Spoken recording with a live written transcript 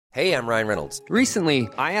Hey, I'm Ryan Reynolds. Recently,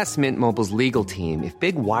 I asked Mint Mobile's legal team if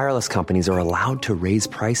big wireless companies are allowed to raise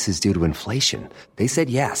prices due to inflation. They said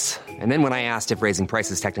yes. And then when I asked if raising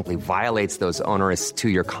prices technically violates those onerous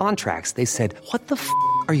two-year contracts, they said, "What the f***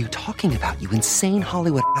 are you talking about, you insane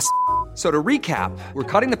Hollywood ass?" So to recap, we're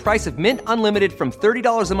cutting the price of Mint Unlimited from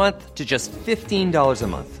 $30 a month to just $15 a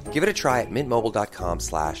month. Give it a try at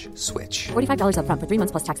mintmobile.com/switch. $45 up front for 3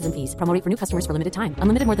 months plus taxes and fees. Promo rate for new customers for limited time.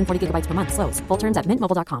 Unlimited more than 40 gigabytes per month. Slows full terms at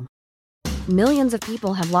mintmobile.com. Millions of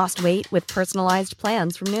people have lost weight with personalized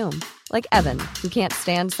plans from Noom. Like Evan, who can't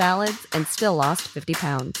stand salads and still lost 50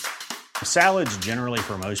 pounds. Salads generally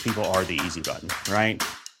for most people are the easy button, right?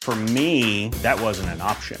 For me, that wasn't an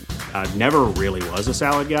option. I never really was a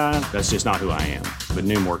salad guy. That's just not who I am. But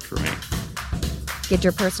Noom worked for me. Get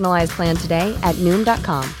your personalized plan today at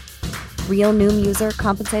Noom.com. Real Noom user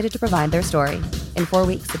compensated to provide their story. In 4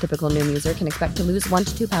 weeks, the typical Noom user can expect to lose 1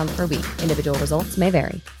 to 2 pounds per week. Individual results may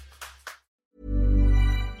vary.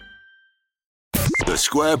 The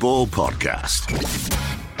Square Ball Podcast.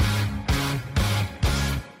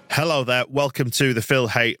 Hello there. Welcome to the Phil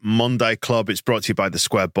Hay Monday Club. It's brought to you by The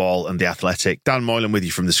Square Ball and The Athletic. Dan Moylan with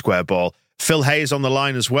you from The Square Ball. Phil Hay is on the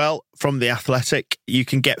line as well from The Athletic. You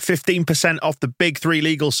can get 15% off the big three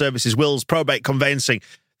legal services, wills, probate, conveyancing,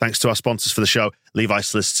 thanks to our sponsors for the show, Levi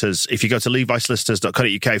Solicitors. If you go to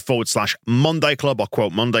levisolicitors.co.uk/Monday Club or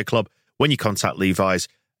quote Monday Club, when you contact Levi's,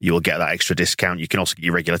 you will get that extra discount. You can also get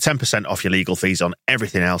your regular 10% off your legal fees on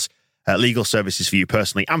everything else. Legal services for you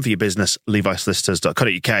personally and for your business,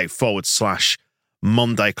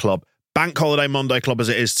 levisolicitors.co.uk/Monday Club. Bank Holiday Monday Club as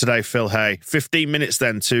it is today, Phil Hay. 15 minutes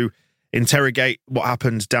then to interrogate what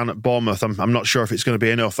happened down at Bournemouth. I'm not sure if it's going to be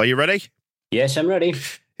enough. Are you ready? Yes, I'm ready.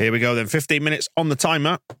 Here we go then. 15 minutes on the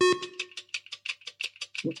timer.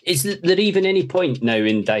 Is there even any point now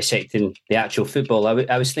in dissecting the actual football?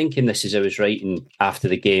 I was thinking this as I was writing after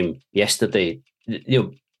the game yesterday.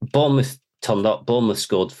 Bournemouth turned up. Bournemouth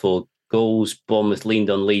scored 4 goals. Bournemouth leaned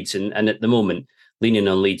on Leeds, and at the moment, leaning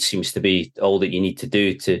on Leeds seems to be all that you need to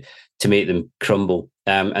do to make them crumble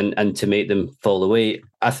and to make them fall away.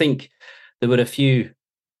 I think there were a few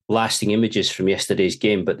lasting images from yesterday's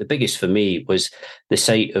game, but the biggest for me was the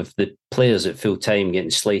sight of the players at full time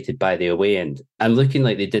getting slated by the away end and looking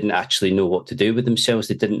like they didn't actually know what to do with themselves.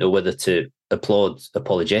 They didn't know whether to applaud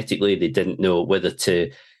apologetically. They didn't know whether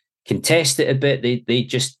to contest it a bit. They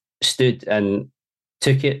just stood and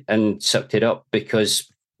took it and sucked it up,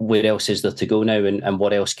 because where else is there to go now, and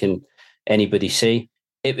what else can anybody say?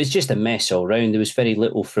 It was just a mess all round. There was very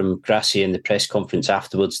little from Gracia in the press conference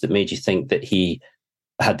afterwards that made you think that he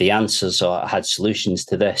had the answers or had solutions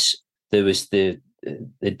to this. There was the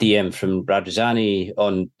DM from Radrizzani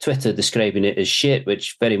on Twitter describing it as shit,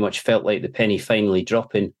 which very much felt like the penny finally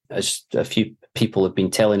dropping, as a few people have been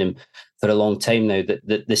telling him for a long time now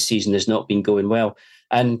that this season has not been going well.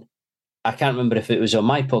 And I can't remember if it was on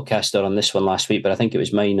my podcast or on this one last week, but I think it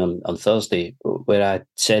was mine on Thursday, where I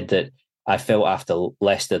said that I felt after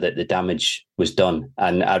Leicester that the damage was done.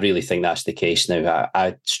 And I really think that's the case now.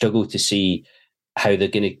 I struggle to see how they're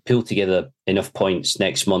going to pull together enough points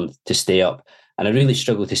next month to stay up. And I really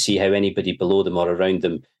struggle to see how anybody below them or around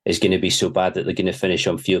them is going to be so bad that they're going to finish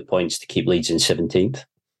on fewer points to keep Leeds in 17th.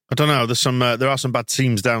 I don't know. There are some bad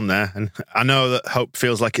teams down there. And I know that hope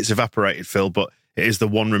feels like it's evaporated, Phil, but it is the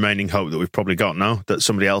one remaining hope that we've probably got now, that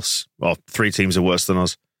somebody else, well, 3 teams are worse than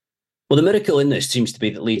us. Well, the miracle in this seems to be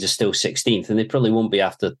that Leeds are still 16th, and they probably won't be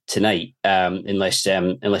after tonight, unless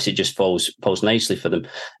it just falls nicely for them.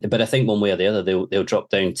 But I think one way or the other, they'll drop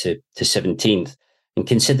down to 17th. And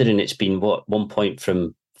considering it's been 1 point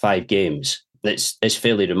from 5 games, it's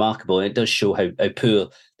fairly remarkable, and it does show how poor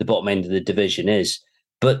the bottom end of the division is.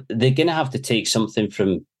 But they're going to have to take something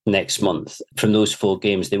from next month, from those 4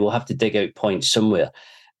 games. They will have to dig out points somewhere,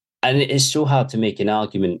 and it is so hard to make an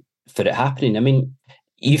argument for it happening. I mean,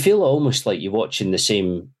 you feel almost like you're watching the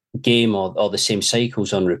same game or the same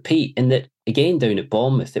cycles on repeat, in that, again, down at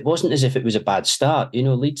Bournemouth, it wasn't as if it was a bad start.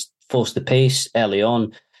 Leeds forced the pace early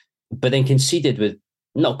on, but then conceded with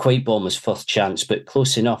not quite Bournemouth's first chance, but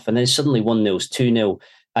close enough. And then suddenly 1-0's 2-0.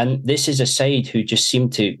 And this is a side who just seem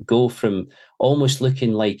to go from almost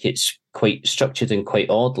looking like it's quite structured and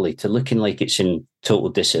quite orderly to looking like it's in total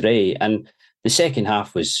disarray. And the second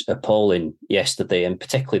half was appalling yesterday, and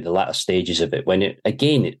particularly the latter stages of it, when it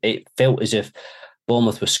felt as if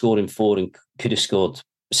Bournemouth was scoring 4 and could have scored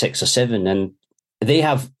 6 or 7. And they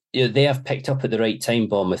have picked up at the right time,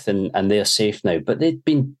 Bournemouth, and they're safe now. But they've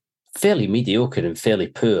been fairly mediocre and fairly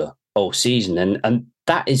poor all season. And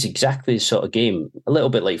that is exactly the sort of game, a little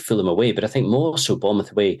bit like Fulham away, but I think more so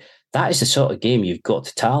Bournemouth away. That is the sort of game you've got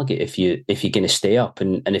to target if you're going to stay up,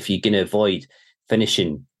 and if you're going to avoid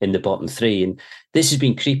finishing in the bottom three. And this has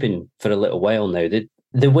been creeping for a little while now.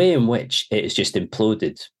 The way in which it has just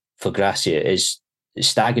imploded for Gracia is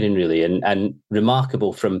staggering, really, and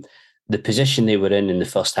remarkable, from the position they were in the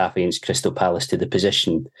first half against Crystal Palace to the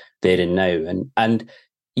position they're in now. And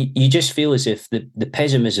you just feel as if the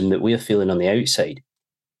pessimism that we're feeling on the outside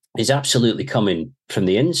is absolutely coming from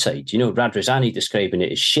the inside. You know, Radrizzani describing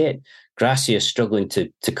it as shit. Gracia struggling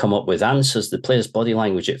to come up with answers. The players' body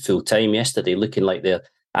language at full time yesterday looking like they're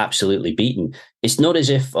absolutely beaten. It's not as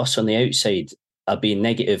if us on the outside are being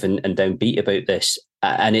negative and downbeat about this,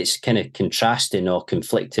 and it's kind of contrasting or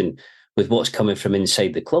conflicting with what's coming from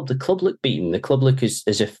inside the club. The club look beaten. The club look as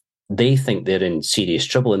if they think they're in serious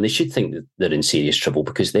trouble, and they should think that they're in serious trouble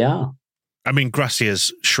because they are. I mean,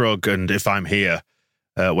 Gracia's shrug and "if I'm here"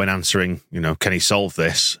 when answering, can he solve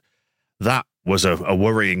this? That was a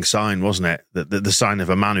worrying sign, wasn't it? The sign of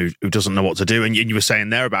a man who doesn't know what to do. And you were saying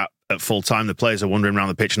there about at full time, the players are wandering around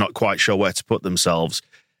the pitch, not quite sure where to put themselves.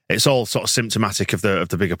 It's all sort of symptomatic of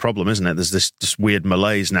the bigger problem, isn't it? There's this weird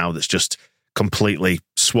malaise now that's just completely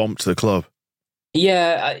swamped the club.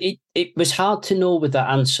 Yeah, it was hard to know with that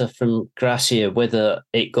answer from Gracia whether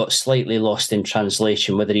it got slightly lost in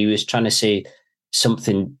translation, whether he was trying to say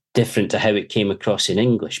something different to how it came across in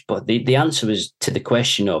English. But the answer was to the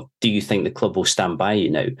question of, do you think the club will stand by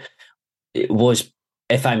you now? It was,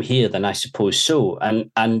 if I'm here, then I suppose so.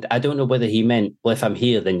 And I don't know whether he meant, well, if I'm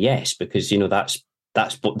here, then yes, because,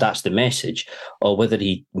 that's the message, or whether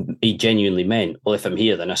he genuinely meant, well, if I'm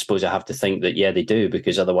here, then I suppose I have to think that, yeah, they do,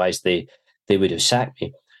 because otherwise they would have sacked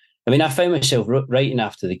me. I mean, I found myself writing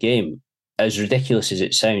after the game, as ridiculous as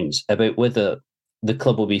it sounds, about whether the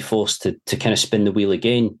club will be forced to kind of spin the wheel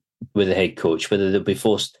again with the head coach, whether they'll be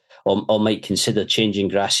forced or might consider changing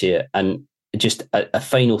Gracia and just a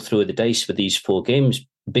final throw of the dice for these 4 games.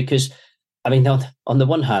 Because, I mean, on the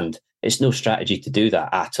one hand, it's no strategy to do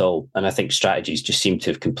that at all. And I think strategies just seem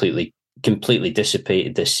to have completely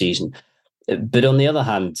dissipated this season. But on the other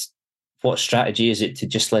hand, what strategy is it to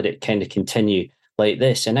just let it kind of continue like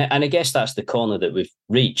this? And I guess that's the corner that we've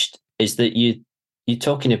reached, is that you're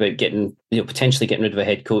talking about potentially getting rid of a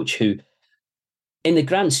head coach who, in the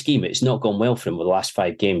grand scheme, it's not gone well for him with the last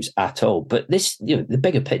 5 games at all. But this, the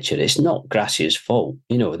bigger picture, it's not Gracia's fault.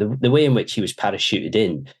 The way in which he was parachuted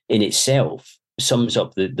in itself sums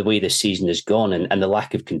up the way this season has gone and the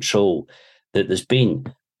lack of control that there's been.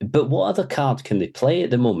 But what other card can they play at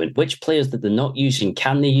the moment? Which players that they're not using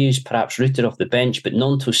can they use? Perhaps Rutter off the bench, but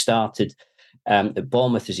Gnonto started at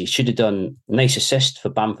Bournemouth, as he should have done. Nice assist for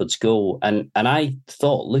Bamford's goal. And I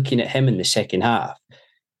thought, looking at him in the second half,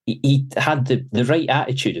 he had the right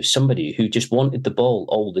attitude of somebody who just wanted the ball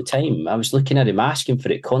all the time. I was looking at him asking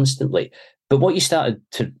for it constantly. But what you started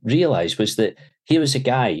to realise was that here was a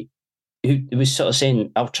guy who was sort of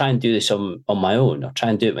saying, I'll try and do this on my own. I'll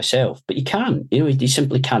try and do it myself. But you can't. You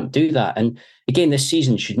simply can't do that. And again, this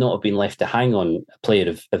season should not have been left to hang on a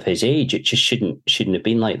player of his age. It just shouldn't have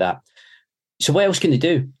been like that. So what else can they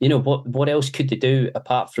do? What else could they do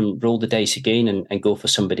apart from roll the dice again and go for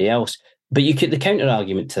somebody else? But the counter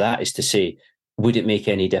argument to that is to say, would it make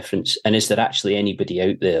any difference? And is there actually anybody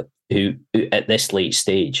out there who at this late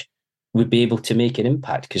stage would be able to make an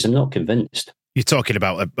impact? Because I'm not convinced. You're talking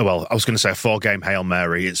about, I was going to say a 4-game Hail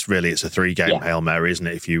Mary. It's a 3-game Hail Mary, isn't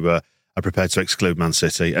it? If you are prepared to exclude Man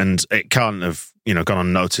City. And it can't have, gone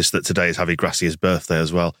unnoticed that today is Javi Gracia's birthday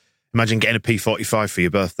as well. Imagine getting a P45 for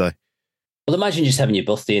your birthday. Well, imagine just having your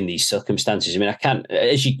birthday in these circumstances. I mean, I can't,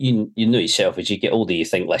 as you know yourself, as you get older, you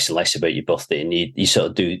think less and less about your birthday, and you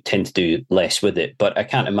sort of tend to do less with it. But I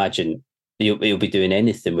can't imagine he'll be doing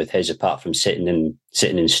anything with his apart from sitting and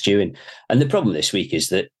stewing. And the problem this week is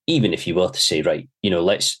that even if you were to say, right,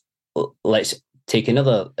 let's take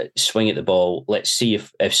another swing at the ball, let's see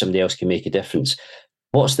if somebody else can make a difference.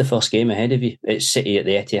 What's the first game ahead of you? It's City at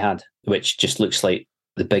the Etihad, which just looks like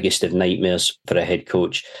the biggest of nightmares for a head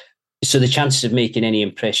coach. So the chances of making any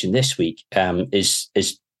impression this week is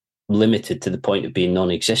limited to the point of being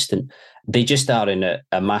non-existent. They just are in a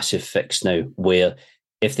massive fix now where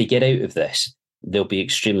if they get out of this, they'll be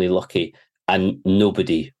extremely lucky, and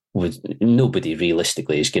nobody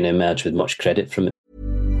realistically is going to emerge with much credit from it.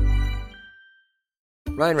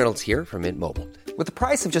 Ryan Reynolds here from Mint Mobile. With the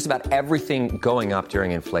price of just about everything going up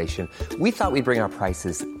during inflation, we thought we'd bring our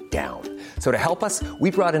prices down. So to help us,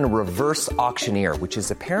 we brought in a reverse auctioneer, which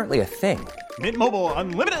is apparently a thing. Mint Mobile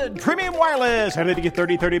Unlimited Premium Wireless. How to get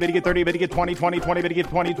 30, 30, bit to get 30, bit to get 20, 20, 20, bit to get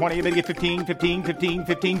 20, 20, bit to get 15, 15, 15,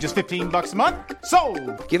 15, just $15 a month?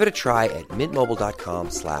 Sold! Give it a try at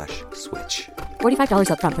mintmobile.com/switch.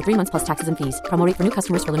 $45 up front for 3 months plus taxes and fees. Promo rate for new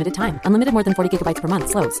customers for limited time. Unlimited more than 40 gigabytes per month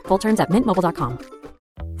slows. Full terms at mintmobile.com.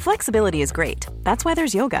 Flexibility is great. That's why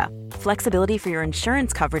there's yoga. Flexibility for your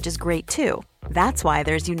insurance coverage is great too. That's why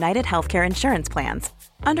there's United Healthcare Insurance Plans.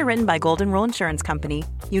 Underwritten by Golden Rule Insurance Company,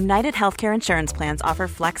 United Healthcare Insurance Plans offer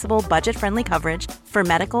flexible, budget-friendly coverage for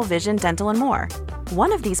medical, vision, dental, and more.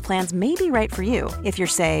 One of these plans may be right for you if you're,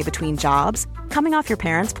 say, between jobs, coming off your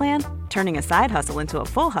parents' plan, turning a side hustle into a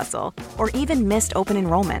full hustle, or even missed open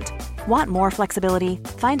enrollment. Want more flexibility?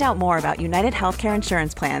 Find out more about United Healthcare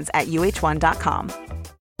Insurance Plans at uh1.com.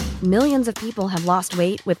 Millions of people have lost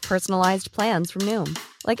weight with personalized plans from Noom.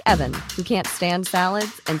 Like Evan, who can't stand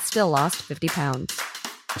salads and still lost 50 pounds.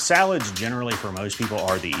 Salads generally for most people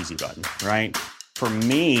are the easy button, right? For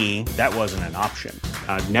me, that wasn't an option.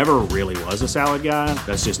 I never really was a salad guy.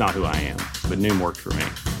 That's just not who I am. But Noom worked for me.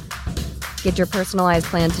 Get your personalized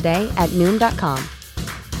plan today at Noom.com.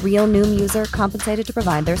 Real Noom user compensated to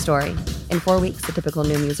provide their story. In 4 weeks, the typical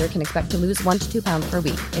Noom user can expect to lose 1 to 2 pounds per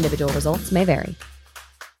week. Individual results may vary.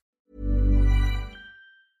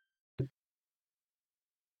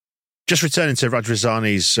 Just returning to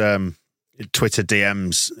Radrizzani's Twitter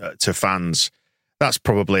DMs to fans, that's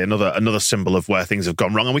probably another symbol of where things have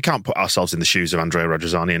gone wrong. And we can't put ourselves in the shoes of Andrea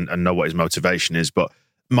Radrizzani and know what his motivation is. But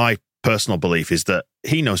my personal belief is that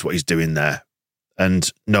he knows what he's doing there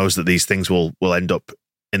and knows that these things will end up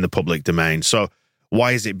in the public domain. So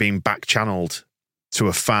why is it being back-channeled to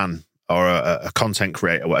a fan or a content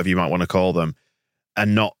creator, whatever you might want to call them,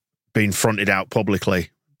 and not being fronted out publicly?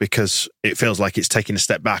 Because it feels like it's taking a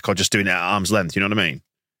step back or just doing it at arm's length. You know what I mean?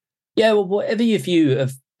 Yeah, well, whatever your view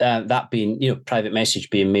of that being, private message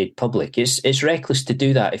being made public, it's reckless to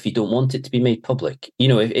do that if you don't want it to be made public.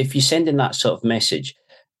 If you're sending that sort of message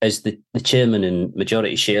as the chairman and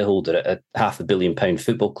majority shareholder at a £500 million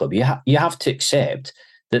football club, you have to accept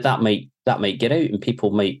that might get out and people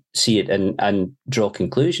might see it and draw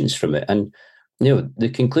conclusions from it. And the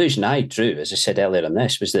conclusion I drew, as I said earlier on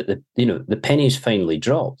this, was that the penny's finally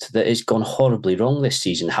dropped, that it's gone horribly wrong this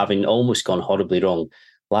season, having almost gone horribly wrong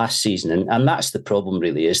last season. And that's the problem,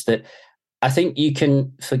 really, is that I think you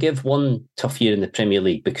can forgive one tough year in the Premier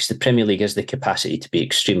League because the Premier League has the capacity to be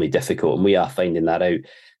extremely difficult, and we are finding that out.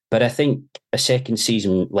 But I think a second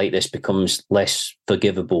season like this becomes less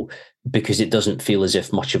forgivable because it doesn't feel as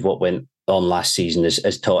if much of what went on last season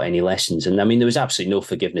has taught any lessons. And I mean, there was absolutely no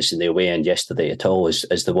forgiveness in the away end yesterday at all,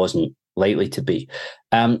 as there wasn't likely to be.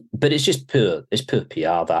 But it's just poor. It's poor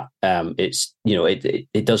PR. That it's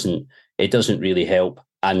it doesn't really help,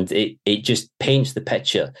 and it just paints the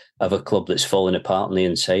picture of a club that's falling apart on the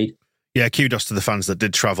inside. Yeah, kudos to the fans that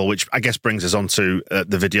did travel, which I guess brings us on to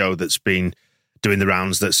the video that's been doing the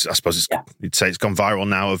rounds. That's, I suppose, you'd say it's gone viral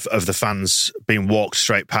now, of the fans being walked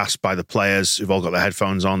straight past by the players who've all got their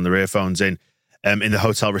headphones on, their earphones in the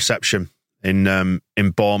hotel reception in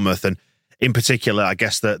Bournemouth. And in particular, I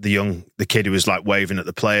guess the kid who was like waving at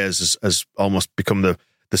the players has almost become the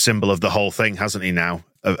symbol of the whole thing, hasn't he now,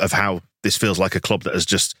 of how this feels like a club that has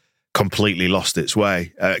just completely lost its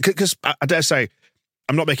way. Because I dare say,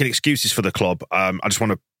 I'm not making excuses for the club. I just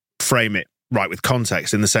want to frame it right with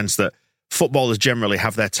context, in the sense that footballers generally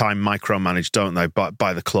have their time micromanaged, don't they,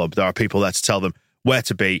 by the club. There are people there to tell them where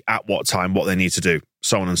to be, at what time, what they need to do,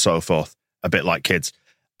 so on and so forth, a bit like kids.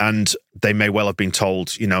 And they may well have been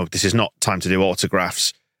told, this is not time to do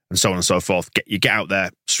autographs, and so on and so forth. You get out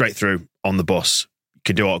there, straight through, on the bus. You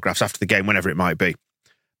can do autographs after the game, whenever it might be.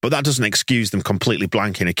 But that doesn't excuse them completely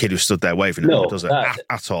blanking a kid who stood there waving at them, does it?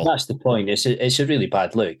 At all. That's the point. It's a really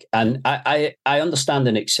bad look. And I understand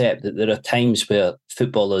and accept that there are times where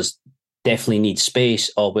footballers definitely need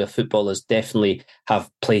space, or where footballers definitely have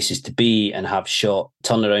places to be and have short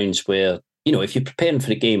turnarounds where, if you're preparing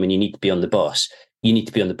for a game and you need to be on the bus, you need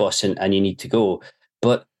to be on the bus and you need to go.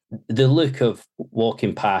 But the look of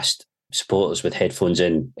walking past supporters with headphones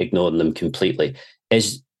in, ignoring them completely,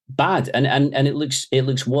 is bad. And it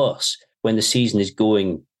looks worse when the season is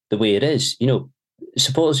going the way it is.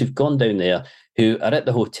 Supporters who've gone down there, who are at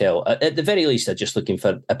the hotel, at the very least, are just looking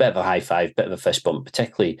for a bit of a high five, bit of a fist bump,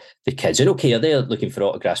 particularly the kids. And okay, they're looking for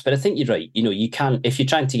autographs, but I think you're right. You can't, if you're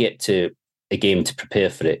trying to get to a game to prepare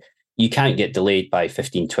for it, you can't get delayed by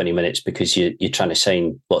 15, 20 minutes because you're trying to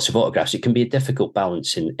sign lots of autographs. It can be a difficult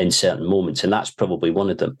balance in certain moments, and that's probably one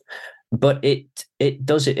of them. But it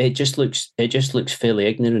just looks fairly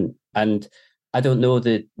ignorant. And I don't know,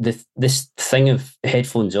 this thing of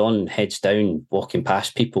headphones on, heads down, walking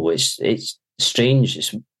past people, it's strange.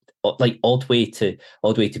 It's like odd way to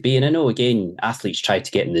be. And I know, again, athletes try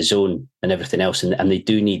to get in the zone and everything else, and they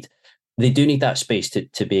do need that space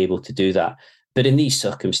to be able to do that. But in these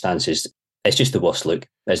circumstances, it's just the worst look,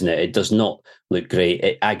 isn't it? It does not look great.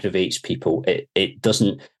 It aggravates people. It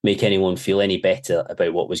doesn't make anyone feel any better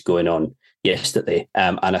about what was going on. yesterday.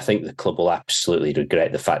 And I think the club will absolutely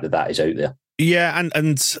regret the fact that is out there. Yeah,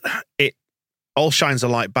 and it all shines a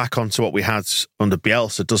light back onto what we had under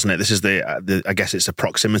Bielsa, doesn't it? This is the I guess it's a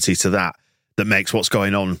proximity to that makes what's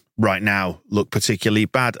going on right now look particularly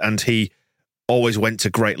bad. And he always went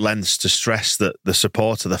to great lengths to stress that the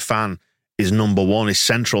supporter, the fan, is number one, is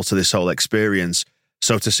central to this whole experience.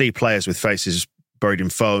 So to see players with faces buried in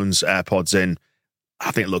phones, AirPods in,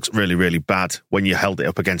 I think it looks really, really bad when you held it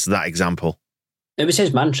up against that example. It was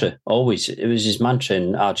his mantra, always. It was his mantra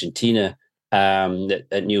in Argentina,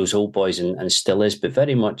 at Newell's Old Boys, and still is, but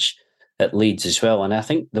very much at Leeds as well. And I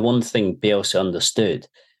think the one thing Bielsa understood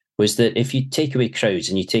was that if you take away crowds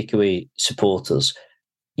and you take away supporters,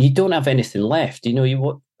 you don't have anything left.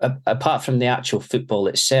 Apart from the actual football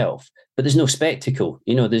itself, but there's no spectacle.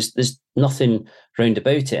 There's nothing round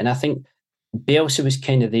about it. And I think Bielsa was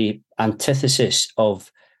kind of the antithesis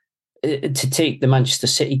of, to take the Manchester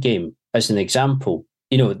City game as an example,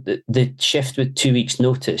 the shift with 2 weeks'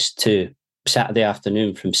 notice to Saturday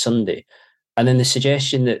afternoon from Sunday, and then the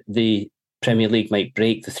suggestion that the Premier League might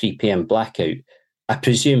break the 3 p.m. blackout, I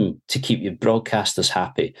presume to keep your broadcasters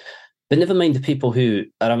happy. But never mind the people who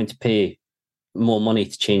are having to pay more money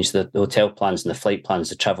to change the hotel plans and the flight plans,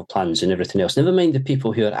 the travel plans and everything else. Never mind the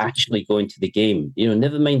people who are actually going to the game.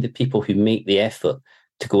 Never mind the people who make the effort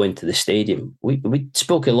to go into the stadium. We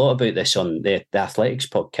spoke a lot about this on the Athletics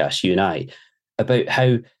podcast, you and I, about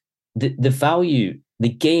how the value,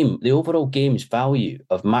 the overall game's value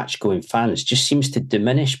of match-going fans just seems to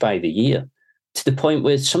diminish by the year, to the point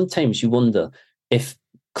where sometimes you wonder if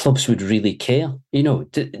clubs would really care. Do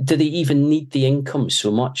they even need the income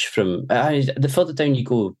so much from... the further down you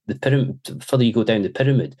go, the further you go down the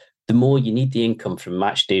pyramid, the more you need the income from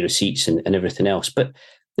match day receipts and everything else. But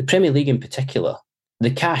the Premier League in particular, the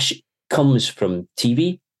cash comes from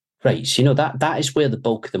TV rights. That is where the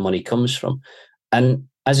bulk of the money comes from. And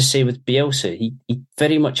as I say, with Bielsa, he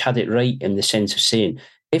very much had it right in the sense of saying,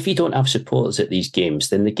 if you don't have supporters at these games,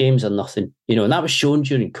 then the games are nothing. And that was shown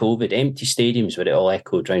during COVID, empty stadiums where it all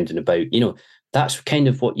echoed round and about. That's kind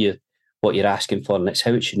of what you're asking for, and it's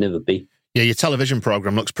how it should never be. Yeah, your television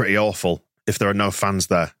programme looks pretty awful if there are no fans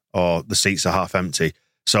there or the seats are half empty.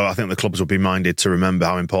 So I think the clubs will be minded to remember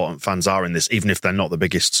how important fans are in this, even if they're not the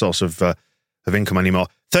biggest source of income anymore.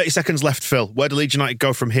 30 seconds left, Phil. Where do Leeds United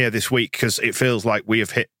go from here this week? Because it feels like we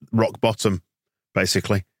have hit rock bottom,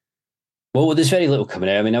 basically. Well, there's very little coming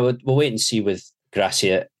out. I mean, we'll wait and see with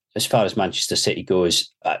Gracia. As far as Manchester City goes,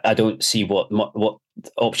 I don't see what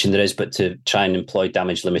option there is but to try and employ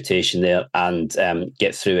damage limitation there and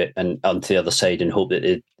get through it and onto the other side and hope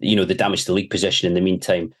that the damage to the league position in the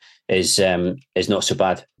meantime is not so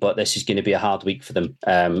bad. But this is going to be a hard week for them,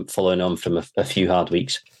 following on from a few hard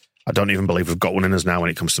weeks. I don't even believe we've got one in us now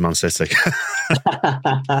when it comes to Man City.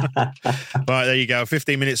 Right, there you go.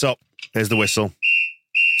 15 minutes up. Here's the whistle.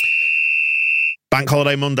 Bank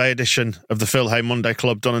Holiday Monday edition of the Phil Hay Monday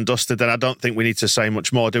Club done and dusted. And I don't think we need to say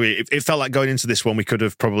much more, do we? It felt like going into this one, we could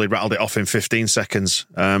have probably rattled it off in 15 seconds.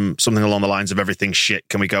 Something along the lines of everything's shit.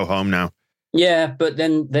 Can we go home now? Yeah, but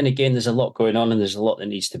then again, there's a lot going on and there's a lot that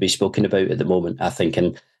needs to be spoken about at the moment, I think.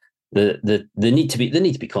 And there need to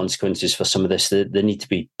be consequences for some of this. There need to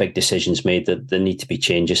be big decisions made. There need to be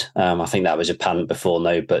changes. I think that was apparent before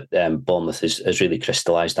now, but Bournemouth has really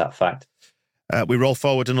crystallised that fact. We roll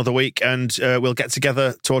forward another week and we'll get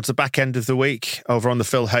together towards the back end of the week over on the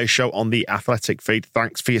Phil Hay Show on the Athletic feed.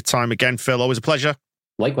 Thanks for your time again, Phil. Always a pleasure.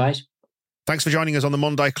 Likewise. Thanks for joining us on the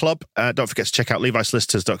Monday Club. Don't forget to check out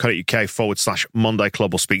levisolicitors.co.uk/Monday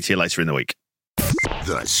Club. We'll speak to you later in the week.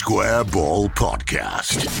 The Square Ball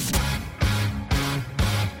Podcast.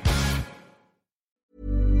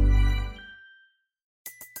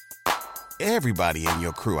 Everybody in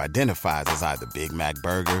your crew identifies as either Big Mac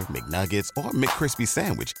Burger, McNuggets, or McCrispy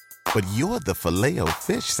Sandwich. But you're the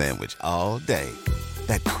Filet-O-Fish Sandwich all day.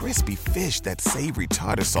 That crispy fish, that savory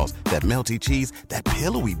tartar sauce, that melty cheese, that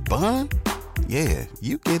pillowy bun. Yeah,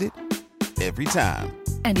 you get it. Every time.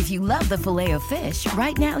 And if you love the Filet-O-Fish,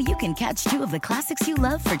 right now you can catch two of the classics you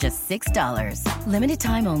love for just $6. Limited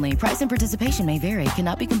time only. Price and participation may vary.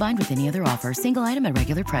 Cannot be combined with any other offer. Single item at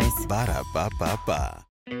regular price. Ba-da-ba-ba-ba.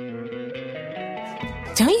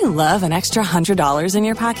 Don't you love an extra $100 in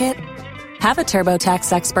your pocket? Have a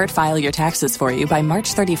TurboTax expert file your taxes for you by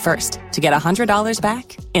March 31st to get $100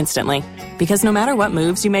 back instantly. Because no matter what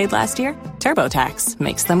moves you made last year, TurboTax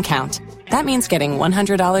makes them count. That means getting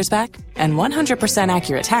 $100 back and 100%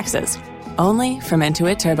 accurate taxes, only from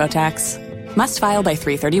Intuit TurboTax. Must file by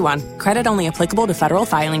 3/31. Credit only applicable to federal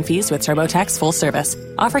filing fees with TurboTax full service.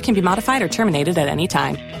 Offer can be modified or terminated at any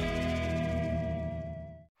time.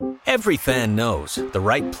 Every fan knows the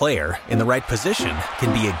right player in the right position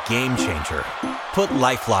can be a game changer. Put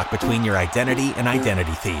LifeLock between your identity and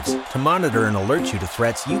identity thieves to monitor and alert you to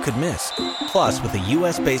threats you could miss. Plus, with a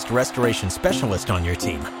U.S.-based restoration specialist on your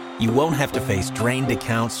team, you won't have to face drained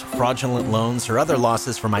accounts, fraudulent loans, or other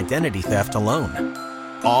losses from identity theft alone.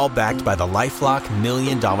 All backed by the LifeLock $1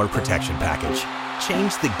 Million Protection Package.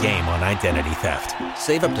 Change the game on identity theft.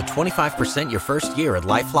 Save up to 25% your first year at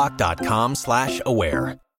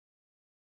LifeLock.com/aware.